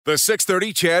The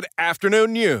 6:30 CHED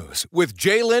Afternoon News with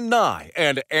Jaylen Nye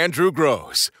and Andrew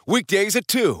Gross. Weekdays at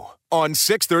 2 on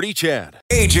 6:30 CHED.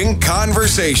 Aging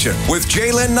Conversation with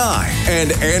Jaylen Nye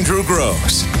and Andrew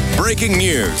Gross. Breaking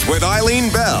news with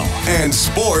Eileen Bell and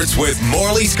sports with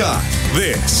Morley Scott.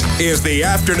 This is the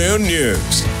Afternoon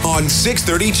News on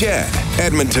 6:30 CHED,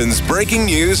 Edmonton's breaking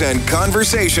news and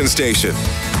conversation station.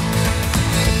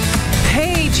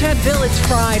 Hey, Chedville, it's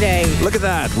Friday. Look at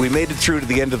that. We made it through to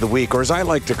the end of the week, or as I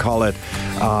like to call it,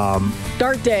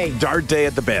 Dart Day. Dart Day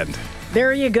at the Bend.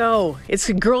 There you go. It's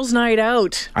a girls' night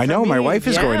out. I know. My wife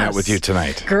is going out with you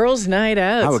tonight. Girls' night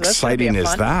out. How so that's gonna be exciting is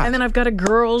fun. that? And then I've got a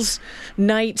girls'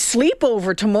 night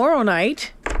sleepover tomorrow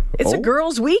night. It's a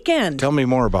girls' weekend. Tell me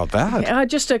more about that.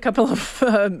 Just a couple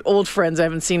of old friends I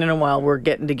haven't seen in a while. We're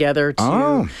getting together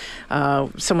to.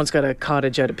 Someone's got a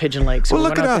cottage out at Pigeon Lake. So well, we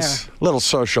look at us, little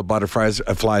social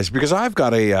butterflies, because I've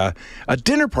got a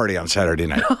dinner party on Saturday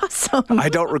night. Awesome. I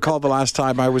don't recall the last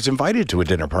time I was invited to a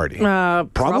dinner party.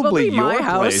 Probably your my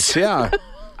house. place. Yeah.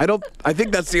 I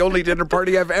think that's the only dinner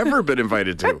party I've ever been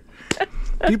invited to.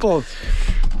 People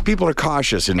are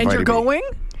cautious inviting me. And you're going?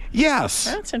 Yes.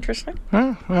 That's interesting.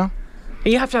 Well.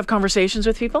 You have to have conversations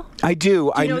with people? I do.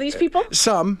 Do you know these people?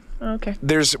 Some. Okay.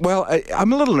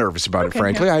 I'm a little nervous about it,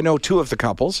 frankly. Yeah. I know two of the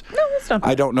couples. No, that's not bad.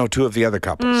 I don't know two of the other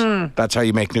couples. That's how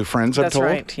you make new friends, I'm told.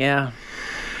 That's right, yeah.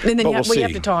 And then you have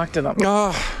to talk to them.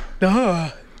 How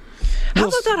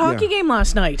about that hockey game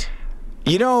last night?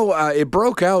 You know, it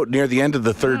broke out near the end of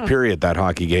the third period, that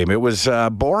hockey game. It was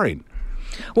boring.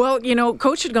 Well, you know,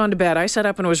 Coach had gone to bed. I sat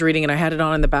up and was reading, and I had it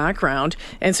on in the background.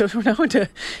 And so we're now into,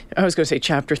 I was going to say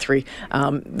chapter 3,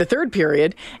 the third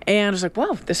period. And I was like,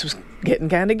 wow, this was getting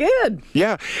kind of good.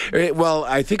 Yeah. Well,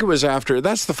 I think it was after.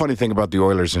 That's the funny thing about the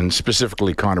Oilers, and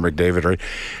specifically Connor McDavid. Right?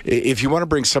 If you want to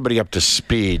bring somebody up to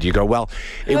speed, you go, well,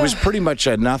 it was pretty much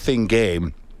a nothing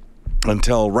game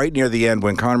until right near the end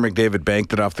when Connor McDavid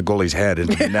banked it off the goalie's head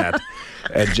into the net.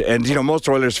 And you know, most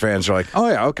Oilers fans are like, oh,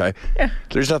 yeah, okay. Yeah.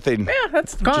 There's nothing. Yeah,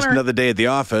 that's Connor. Just another day at the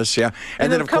office, yeah.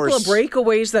 And then, of course, a couple of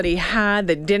breakaways that he had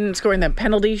that didn't score in that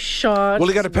penalty shot. Well,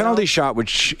 he got a penalty shot,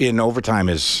 which in overtime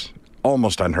is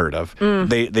almost unheard of.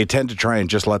 They tend to try and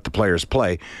just let the players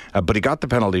play, but he got the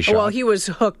penalty shot. Well, he was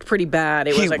hooked pretty bad.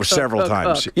 It was like several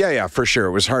times. Hook. Yeah, for sure.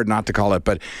 It was hard not to call it,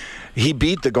 but he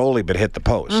beat the goalie but hit the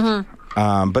post.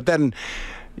 But then,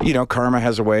 you know, karma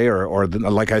has a way, or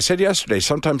like I said yesterday,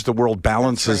 sometimes the world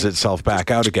balances itself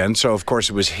back out again. So, of course,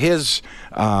 it was his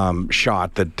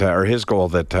shot or his goal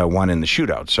that won in the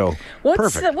shootout. So,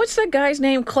 perfect. What's that guy's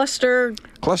name?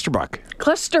 Clusterbuck.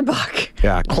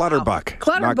 Yeah, Clutterbuck.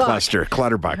 Clutterbuck. Not Cluster,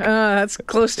 Clutterbuck. That's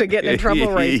close to getting in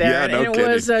trouble right there. Yeah, no and it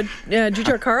was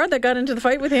Jujhar Khaira that got into the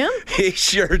fight with him? He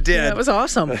sure did. Yeah, that was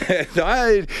awesome.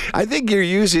 I think you're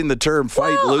using the term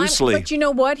fight loosely. But you know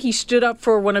what? He stood up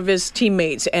for one of his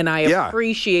teammates, and I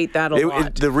appreciate that a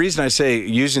lot. The reason I say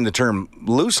using the term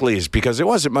loosely is because it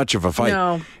wasn't much of a fight.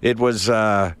 No. It was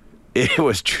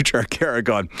Jujhar Khaira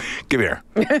going, "Give here,"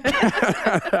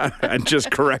 and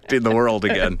just correcting the world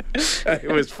again.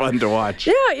 It was fun to watch.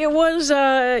 Yeah, it was.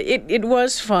 It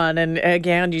was fun, and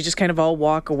again, you just kind of all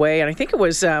walk away. And I think it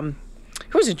was.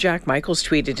 Who was it? Jack Michaels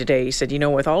tweeted today. He said, you know,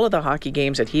 with all of the hockey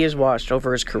games that he has watched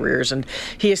over his careers, and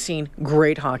he has seen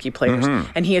great hockey players,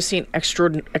 and he has seen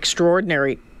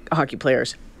extraordinary hockey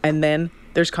players, and then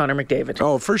there's Connor McDavid.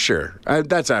 Oh, for sure.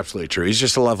 That's absolutely true. He's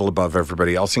just a level above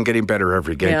everybody else and getting better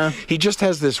every game. Yeah. He just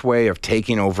has this way of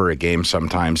taking over a game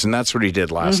sometimes, and that's what he did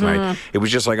last night. It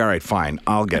was just like, all right, fine,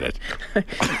 I'll get it.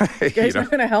 You guys not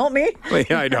going to help me?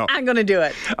 Yeah, I know. I'm going to do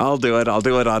it. I'll do it. I'll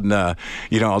do it on, I'll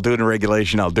do it in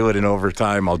regulation. I'll do it in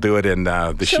overtime. I'll do it in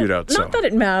the shootout. Not that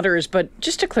it matters, but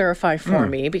just to clarify for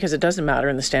me, because it doesn't matter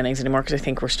in the standings anymore, because I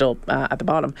think we're still at the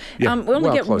bottom. Yeah, we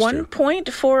only get 1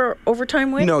 point for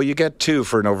overtime win? No, you get 2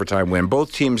 for an overtime win.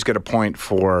 Both teams get a point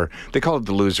for, they call it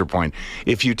the loser point.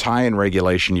 If you tie in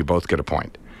regulation, you both get a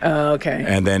point. Okay.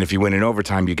 And then if you win in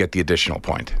overtime, you get the additional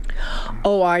point.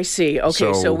 Oh, I see.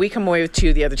 Okay, so we come away with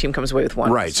 2, the other team comes away with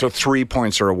 1. Right, so 3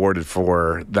 points are awarded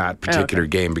for that particular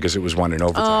game because it was won in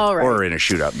overtime. All right. Or in a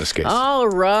shootout in this case. All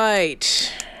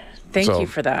right. Thank you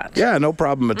for that. Yeah, no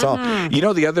problem at all. You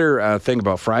know, the other thing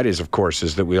about Fridays, of course,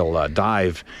 is that we'll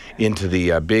dive into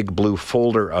the big blue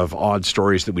folder of odd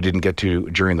stories that we didn't get to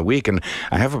during the week, and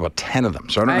I have about 10 of them,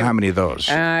 so I don't know how many of those.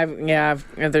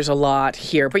 There's a lot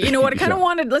here. But you know what? I kind of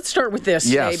wanted, let's start with this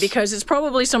today, because it's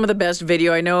probably some of the best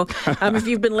video. I know if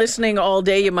you've been listening all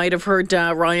day, you might have heard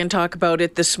Ryan talk about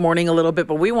it this morning a little bit,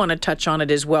 but we want to touch on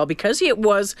it as well, because it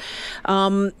was...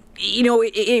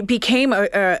 it became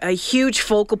a huge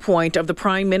focal point of the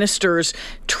Prime Minister's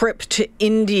trip to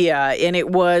India, and it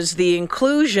was the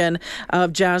inclusion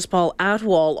of Jaspal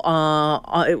Atwal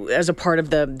as a part of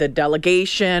the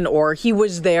delegation, or he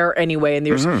was there anyway. And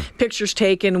there's pictures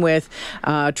taken with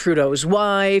Trudeau's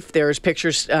wife. There's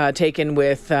pictures taken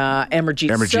with Amarjeet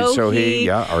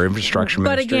Sohi. Our infrastructure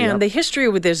minister. But again, the history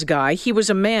with this guy, he was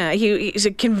a man. He's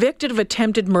convicted of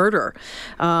attempted murder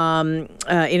in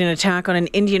an attack on an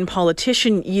Indian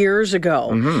politician years ago.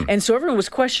 And so everyone was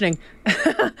questioning,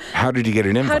 how did he get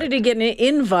an invite? How did he get an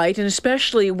invite? And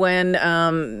especially when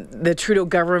the Trudeau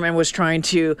government was trying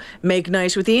to make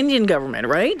nice with the Indian government,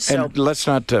 right? So, and let's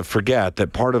not forget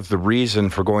that part of the reason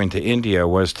for going to India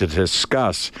was to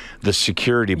discuss the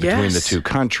security between the two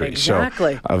countries.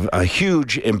 Exactly. So a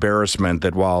huge embarrassment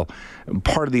that while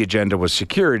part of the agenda was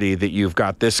security, that you've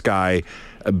got this guy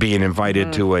being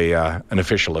invited to an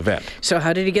official event. So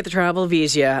how did he get the travel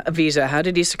visa? How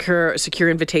did he secure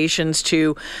invitations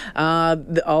to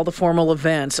all the formal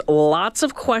events? Lots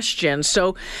of questions.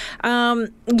 So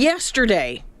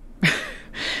yesterday,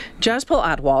 Jaspal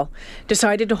Atwal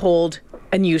decided to hold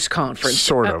a news conference.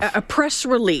 Sort of. A press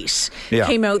release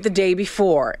came out the day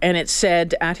before, and it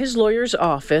said at his lawyer's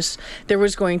office there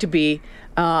was going to be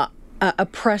a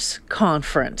press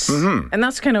conference. And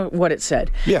that's kind of what it said.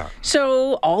 Yeah.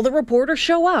 So all the reporters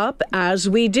show up, as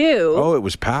we do. Oh, it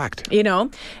was packed.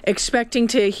 Expecting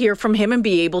to hear from him and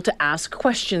be able to ask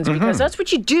questions, because that's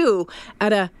what you do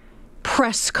at a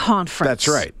press conference. That's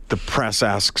right. The press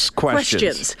asks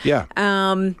questions. Yeah.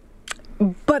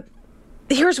 But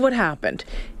here's what happened.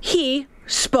 He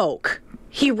spoke.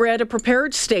 He read a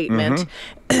prepared statement,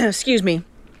 excuse me,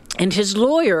 and his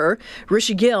lawyer,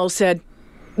 Rishi Gill, said,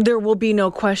 there will be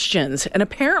no questions, and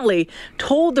apparently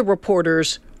told the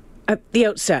reporters at the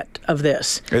outset of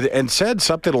this. And said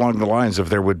something along the lines of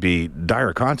there would be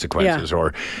dire consequences.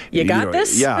 Or you got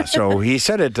this? Yeah, so he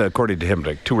said it, according to him,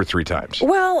 like 2 or 3 times.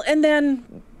 Well, and then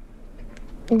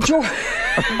Global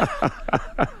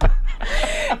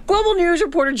News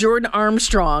reporter Jordan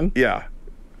Armstrong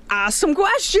asked some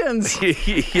questions.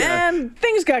 And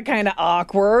things got kind of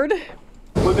awkward.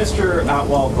 Would Mr.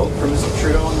 Atwal vote for Mr.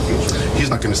 Trudeau in the future? He's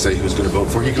not going to say who's going to vote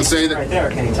for. He can say that. Right there.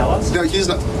 Can he tell us? No, he's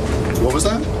not. What was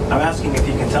that? I'm asking if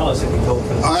he can tell us if he voted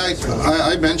for the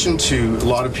I mentioned to a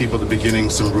lot of people at the beginning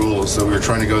some rules that we were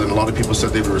trying to go, and a lot of people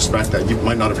said they would respect that. You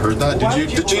might not have heard that. Well,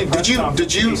 Did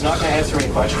you? He's not going to answer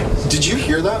any questions. Did you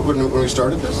hear that when we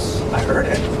started this? I heard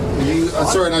it.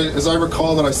 Sorry, and as I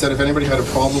recall that I said if anybody had a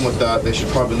problem with that, they should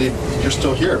probably leave. You're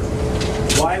still here.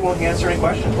 Why won't he answer any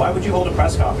questions? Why would you hold a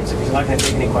press conference if he's not going to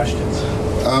take any questions?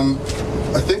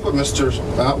 I think what Mr.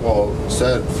 Atwal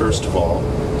said, first of all,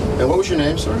 and what was your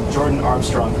name, sir? Jordan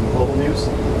Armstrong from Global News.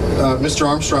 Mr.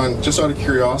 Armstrong, just out of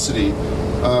curiosity,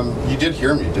 you did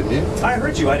hear me, didn't you? I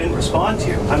heard you. I didn't respond to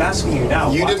you. I'm asking you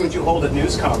now. Why would you hold a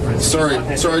news conference? Sorry.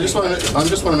 I just want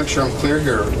to make sure I'm clear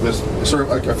here. Sorry,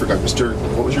 I forgot. Mr.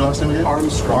 What was your last name again?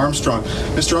 Armstrong.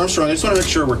 Mr. Armstrong, I just want to make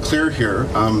sure we're clear here.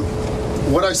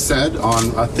 What I said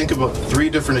on, I think, about 3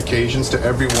 different occasions to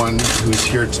everyone who's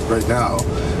here right now,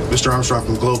 Mr. Armstrong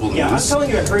from Global News. Yeah, I'm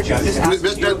telling you I heard you. I'm just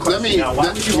asking you a question now.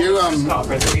 Why would you hold a press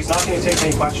conference if he's not going to take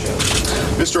any questions?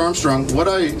 Mr. Armstrong, what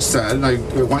I said, and I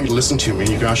want you to listen to me, and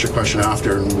you can ask your question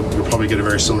after, and you'll probably get a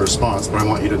very similar response, but I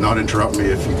want you to not interrupt me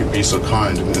if you could be so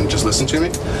kind and just listen to me.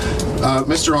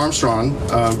 Mr. Armstrong,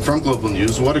 from Global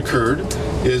News, what occurred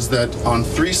is that on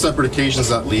 3 separate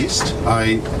occasions at least,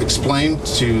 I explained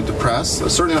to the press,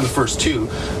 certainly on the first 2,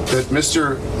 that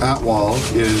Mr. Atwal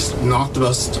is not the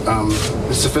most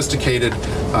sophisticated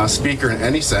speaker in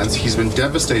any sense. He's been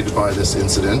devastated by this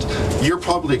incident. You're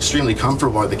probably extremely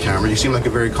comfortable by the camera. You seem like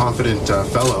a very confident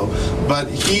fellow, but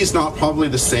he's not probably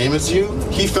the same as you.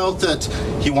 He felt that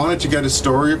he wanted to get his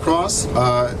story across,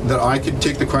 that I could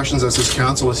take the questions as his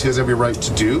counsel, as he has every right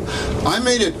to do. I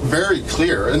made it very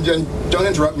clear, and don't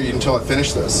interrupt me until I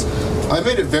finish this. I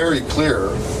made it very clear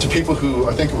to people who,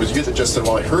 I think it was you that just said,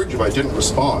 well, I heard you, but I didn't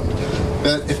respond,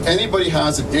 that if anybody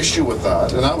has an issue with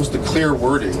that, and that was the clear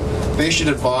wording, they should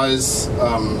advise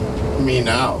me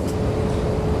now.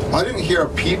 I didn't hear a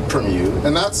peep from you,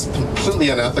 and that's completely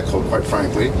unethical, quite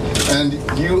frankly, and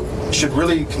you should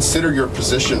really consider your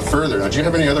position further. Now, do you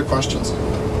have any other questions?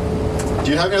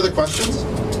 Do you have any other questions?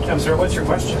 Sir, what's your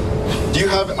question?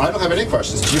 I don't have any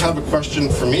questions. Do you have a question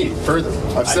for me further?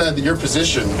 I've said that your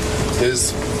position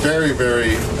is very,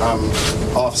 very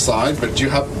offside, but do you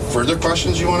have further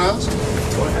questions you want to ask?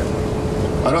 Go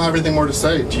ahead. I don't have anything more to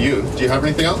say to you. Do you have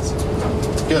anything else?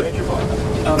 Good.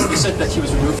 You said that he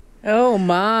was removed. Oh,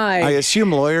 my. I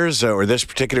assume lawyers, or this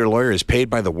particular lawyer, is paid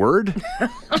by the word?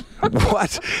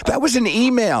 What? That was an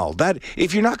email. That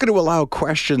if you're not going to allow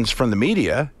questions from the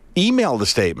media, email the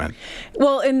statement.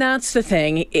 Well, and that's the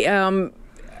thing.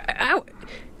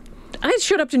 I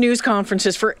showed up to news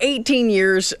conferences for 18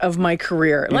 years of my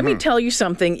career. Let me tell you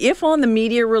something. If on the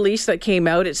media release that came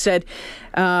out, it said,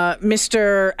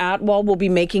 Mr. Atwal will be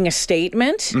making a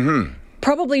statement,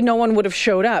 probably no one would have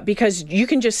showed up because you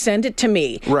can just send it to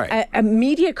me. Right. A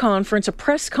media conference, a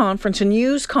press conference, a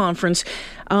news conference,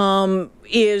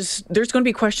 there's going to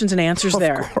be questions and answers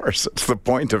there. Of course, that's the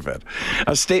point of it.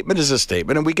 A statement is a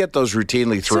statement, and we get those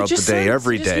routinely throughout the day,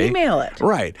 every day. Just email it.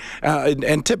 Right.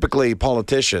 And typically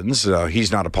politicians,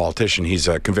 he's not a politician, he's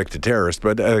a convicted terrorist,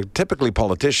 but typically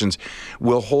politicians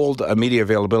will hold a media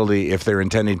availability if they're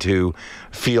intending to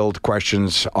field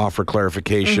questions, offer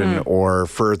clarification, or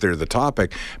further the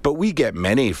topic. But we get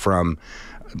many from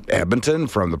Edmonton,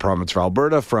 from the province of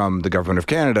Alberta, from the government of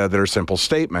Canada that are simple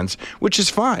statements, which is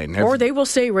fine. Or they will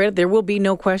say, there will be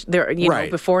no question there, know,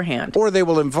 beforehand. Or they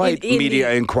will invite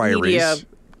media inquiries. Media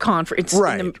conference,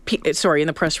 right? In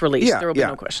the press release, there will be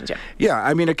no questions. Yeah.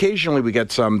 I mean, occasionally we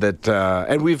get some that,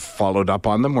 and we've followed up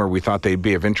on them where we thought they'd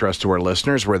be of interest to our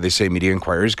listeners, where they say media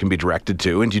inquiries can be directed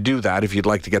to, and you do that if you'd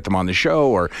like to get them on the show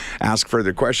or ask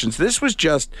further questions. This was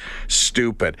just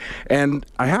stupid, and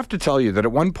I have to tell you that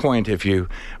at one point,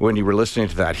 when you were listening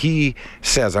to that, he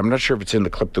says, I'm not sure if it's in the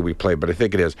clip that we played, but I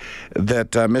think it is, that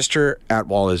Mr.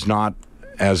 Atwal is not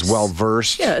as well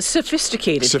versed. Yeah,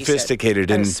 sophisticated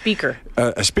in a speaker.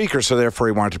 A speaker, so therefore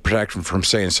he wanted to protect him from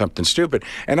saying something stupid.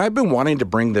 And I've been wanting to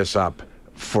bring this up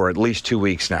for at least 2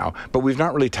 weeks now, but we've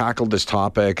not really tackled this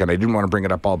topic, and I didn't want to bring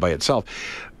it up all by itself.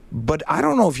 But I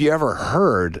don't know if you ever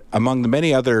heard, among the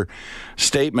many other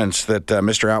statements that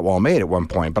Mr. Atwal made at one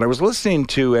point, but I was listening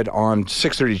to it on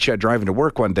 6:30 CHED driving to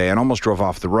work one day and almost drove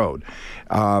off the road.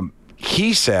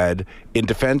 He said, in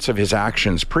defense of his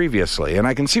actions previously, and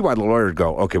I can see why the lawyer would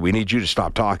go, okay, we need you to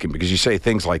stop talking because you say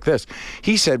things like this.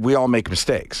 He said, we all make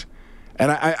mistakes.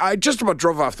 And I just about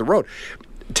drove off the road.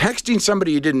 Texting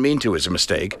somebody you didn't mean to is a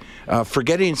mistake.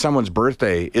 Forgetting someone's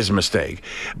birthday is a mistake.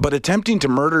 But attempting to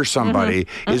murder somebody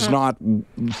does not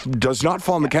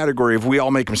fall in the category of we all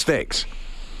make mistakes.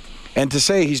 And to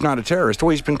say he's not a terrorist,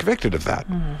 well, he's been convicted of that.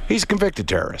 He's a convicted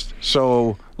terrorist.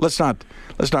 So let's not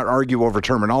argue over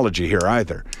terminology here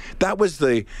either. That was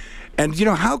and you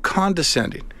know, how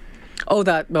condescending.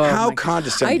 How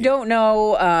condescending. I don't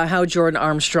know how Jordan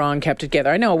Armstrong kept it together.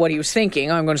 I know what he was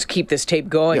thinking. I'm going to keep this tape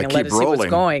going and let it see what's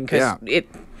going. Because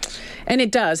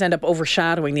it does end up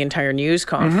overshadowing the entire news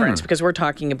conference because we're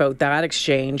talking about that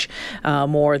exchange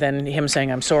more than him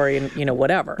saying, I'm sorry, and,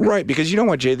 whatever. Right, because you know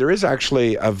what, Jay, there is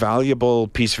actually a valuable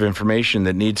piece of information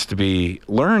that needs to be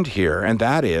learned here, and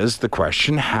that is the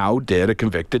question, how did a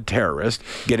convicted terrorist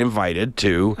get invited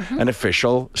to an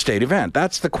official state event?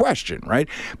 That's the question, right?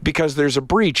 Because there's a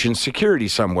breach in security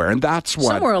somewhere, and that's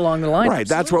what... Somewhere along the line. Right,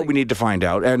 that's what we need to find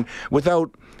out. And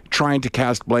without trying to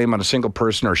cast blame on a single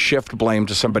person or shift blame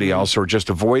to somebody else or just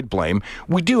avoid blame,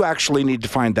 we do actually need to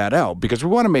find that out because we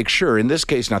want to make sure, in this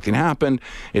case, nothing happened.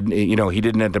 He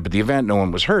didn't end up at the event. No one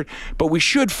was hurt. But we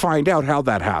should find out how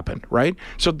that happened, right?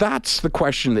 So that's the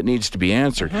question that needs to be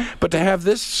answered. But to have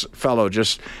this fellow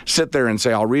just sit there and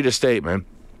say, I'll read a statement,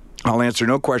 I'll answer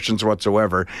no questions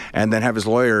whatsoever, and then have his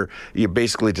lawyer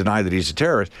basically deny that he's a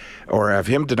terrorist or have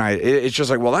him deny it. It's just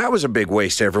like, well, that was a big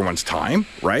waste of everyone's time,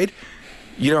 right?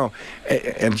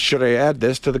 And should I add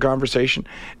this to the conversation?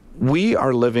 We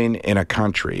are living in a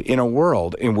country, in a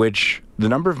world in which the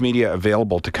number of media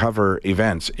available to cover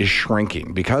events is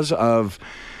shrinking because of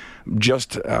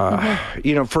just,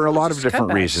 for a lot of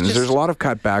different reasons. There's a lot of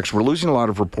cutbacks. We're losing a lot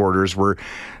of reporters. We're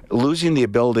losing the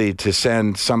ability to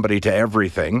send somebody to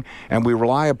everything, and we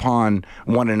rely upon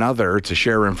one another to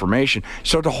share information.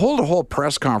 So to hold a whole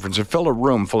press conference and fill a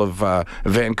room full of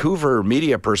Vancouver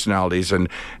media personalities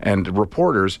and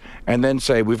reporters, and then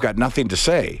say, we've got nothing to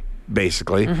say,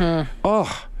 basically.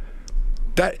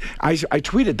 That I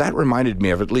tweeted, that reminded me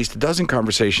of at least a dozen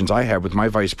conversations I had with my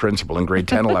vice principal in grade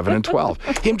 10, 11, and 12.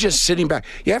 Him just sitting back.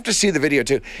 You have to see the video,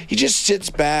 too. He just sits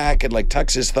back and,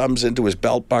 tucks his thumbs into his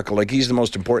belt buckle like he's the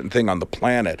most important thing on the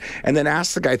planet. And then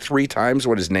asks the guy 3 times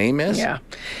what his name is. Yeah.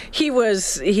 He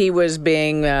was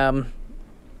being... there's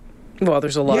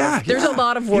a lot. There's a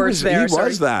lot of words there. He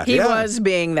was that. He was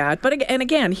being that. But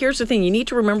again, here's the thing. You need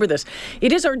to remember this.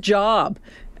 It is our job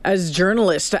as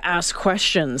journalists to ask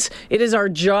questions. It is our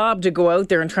job to go out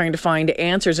there and trying to find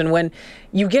answers. And when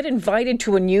you get invited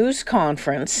to a news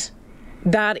conference,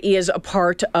 that is a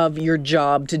part of your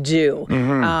job to do.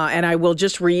 And I will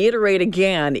just reiterate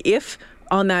again, if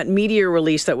on that media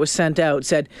release that was sent out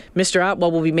said, Mr.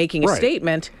 Attwell will be making a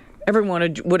statement, no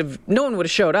one would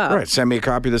have showed up. Right, send me a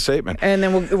copy of the statement. And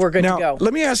then we're good to go.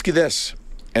 Let me ask you this,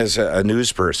 as a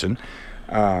news person.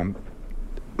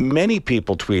 Many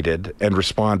people tweeted and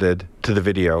responded to the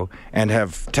video and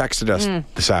have texted us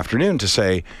this afternoon to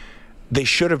say they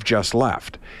should have just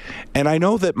left. And I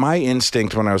know that my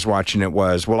instinct when I was watching it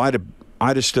was, well, I'd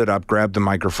have stood up, grabbed the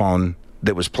microphone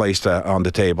that was placed on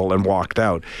the table and walked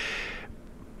out.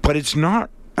 But it's not,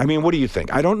 I mean, what do you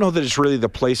think? I don't know that it's really the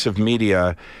place of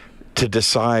media to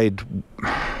decide.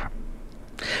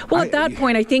 Well, at that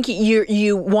point, I think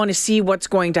you want to see what's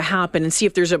going to happen and see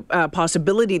if there's a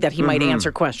possibility that he might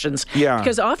answer questions. Yeah.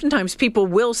 Because oftentimes people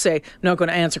will say, I'm not going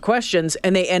to answer questions,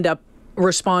 and they end up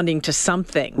responding to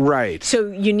something. Right. So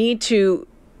you need to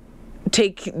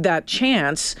take that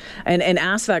chance and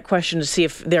ask that question to see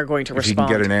if they're going to respond. If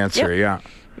you can get an answer, yeah.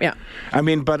 I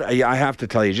mean, but I have to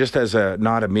tell you, just as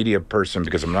not a media person,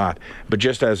 because I'm not, but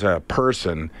just as a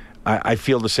person, I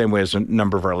feel the same way as a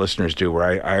number of our listeners do,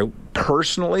 where I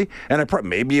personally, and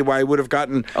maybe I would have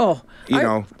gotten,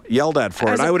 yelled at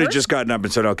for it. I would have just gotten up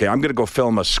and said, okay, I'm going to go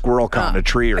film a squirrel caught in a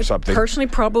tree or something. Personally,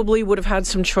 probably would have had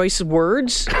some choice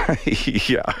words.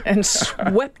 Yeah. And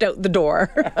swept out the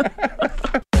door.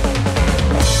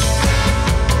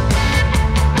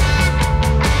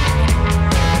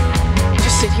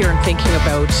 Just sit here and thinking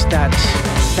about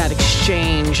that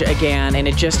exchange again, and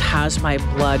it just has my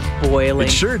blood boiling.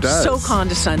 It sure does. So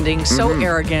condescending, so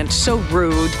arrogant, so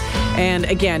rude. And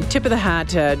again, tip of the hat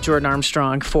to Jordan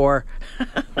Armstrong for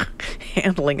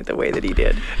handling it the way that he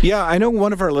did. Yeah, I know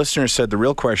one of our listeners said the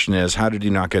real question is, how did he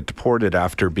not get deported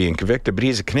after being convicted? But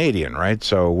he's a Canadian, right?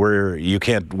 So where are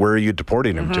you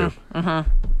deporting him to?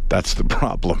 That's the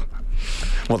problem.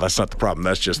 Well, that's not the problem.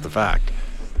 That's just the fact.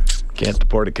 Can't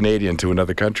deport a Canadian to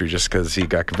another country just because he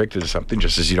got convicted of something,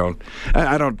 just as you don't,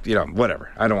 whatever.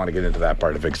 I don't want to get into that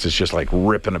part of it because it's just like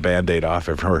ripping a Band-Aid off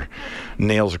of her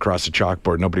nails across the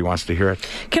chalkboard. Nobody wants to hear it.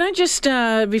 Can I just,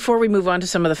 before we move on to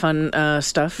some of the fun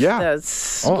stuff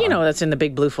that's in the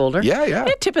big blue folder. Yeah.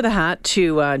 Tip of the hat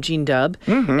to Gene Dub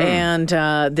and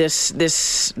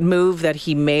this move that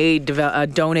he made,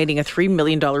 donating a $3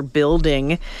 million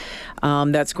building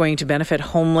that's going to benefit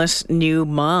homeless new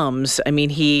moms. I mean,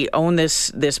 he owned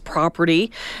this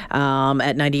property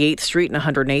at 98th Street and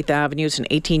 108th Avenue. It's an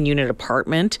 18-unit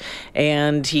apartment,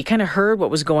 and he kind of heard what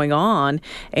was going on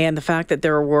and the fact that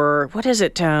there were,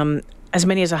 as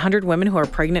many as 100 women who are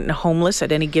pregnant and homeless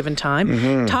at any given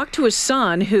time. Talked to his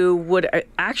son, who would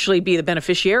actually be the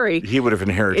beneficiary. He would have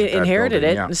inherited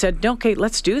it and said, okay,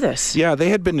 let's do this. Yeah, they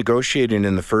had been negotiating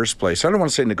in the first place. I don't want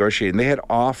to say negotiating. They had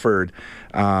offered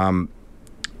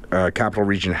Capital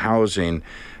Region Housing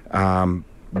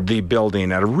the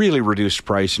building at a really reduced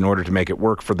price in order to make it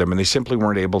work for them, and they simply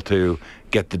weren't able to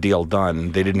get the deal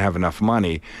done. They didn't have enough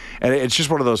money. And it's just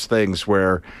one of those things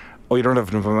where, you don't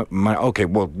have enough money. Okay,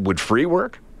 well, would free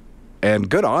work? And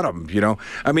good on them,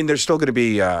 I mean, there's still going to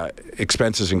be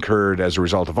expenses incurred as a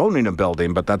result of owning a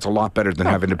building, but that's a lot better than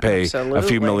having to pay a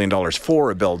few $1 million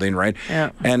for a building, right? Yeah.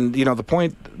 And, the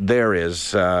point there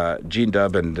is Gene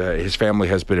Dub and his family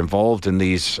has been involved in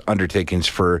these undertakings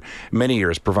for many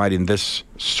years, providing this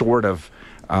sort of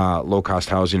low-cost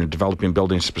housing and developing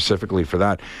buildings specifically for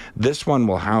that. This one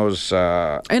will house...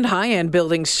 and high-end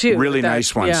buildings, too. Really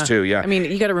nice ones, too, yeah. I mean,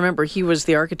 you got to remember, he was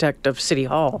the architect of City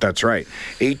Hall. That's right.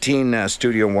 18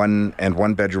 studio one- and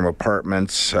one-bedroom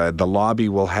apartments. The lobby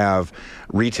will have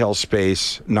retail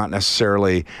space, not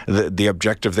necessarily... The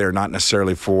objective there, not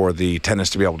necessarily for the tenants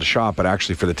to be able to shop, but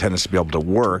actually for the tenants to be able to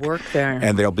work. Work there.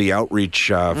 And there'll be outreach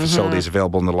facilities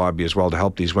available in the lobby as well to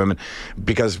help these women.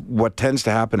 Because what tends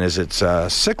to happen is it's...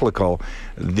 cyclical.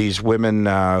 These women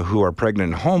who are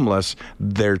pregnant and homeless,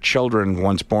 their children,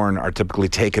 once born, are typically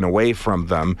taken away from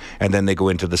them, and then they go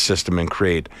into the system and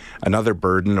create another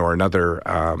burden or another,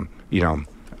 I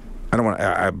don't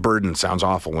want burden sounds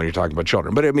awful when you're talking about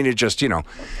children, but I mean, it just,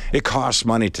 it costs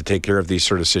money to take care of these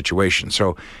sort of situations.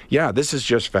 So, yeah, this is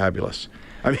just fabulous.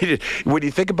 I mean, when you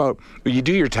think about, you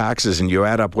do your taxes and you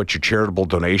add up what your charitable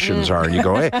donations are, and you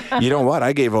go, hey, you know what?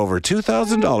 I gave over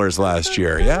 $2,000 last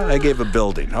year. Yeah, I gave a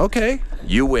building. Okay,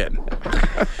 you win.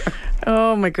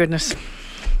 Oh, my goodness.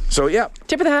 So, yeah.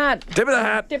 Tip of the hat. Tip of the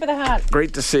hat. Tip of the hat.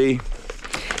 Great to see.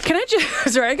 Can I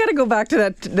just, sorry, I got to go back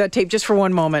to that tape just for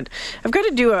one moment. I've got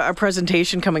to do a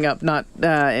presentation coming up,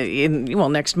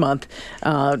 next month,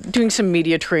 doing some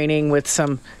media training with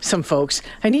some folks.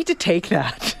 I need to take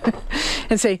that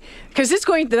and say, because it's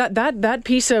going, that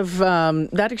piece of,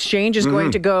 that exchange is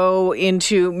going to go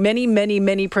into many, many,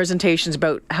 many presentations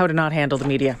about how to not handle the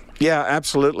media. Yeah,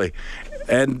 absolutely.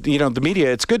 And, you know, the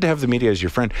media, it's good to have the media as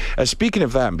your friend. Speaking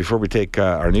of that, and before we take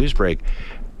our news break,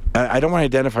 I don't want to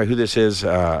identify who this is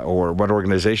or what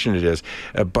organization it is,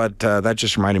 but that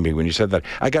just reminded me when you said that.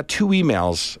 I got 2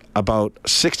 emails about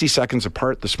 60 seconds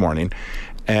apart this morning,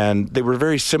 and they were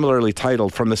very similarly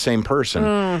titled from the same person.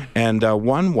 And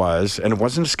one was, and it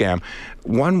wasn't a scam,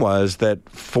 one was that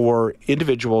for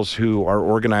individuals who are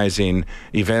organizing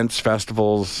events,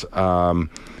 festivals,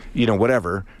 you know,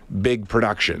 whatever, big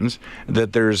productions,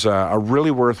 that there's a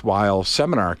really worthwhile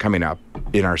seminar coming up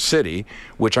in our city,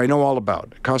 which I know all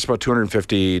about. It costs about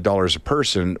 $250 a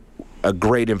person. A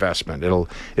great investment. It'll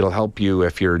help you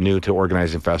if you're new to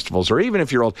organizing festivals, or even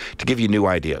if you're old, to give you new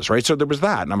ideas, right? So there was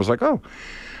that, and I was like, oh,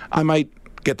 I might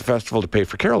get the festival to pay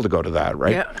for Carol to go to that,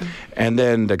 right? Yeah. And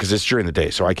then, because it's during the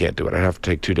day, so I can't do it. I'd have to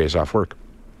take 2 days off work.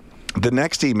 The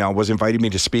next email was inviting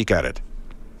me to speak at it.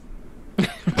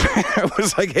 I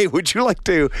was like, hey, would you like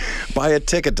to buy a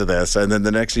ticket to this? And then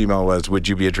the next email was, would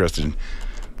you be interested?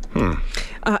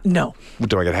 No.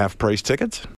 Do I get half-price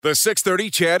tickets? The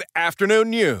 6:30 CHED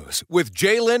Afternoon News with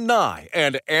Jaylen Nye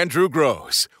and Andrew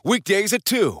Gross. Weekdays at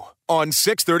 2 on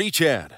 6:30 CHED.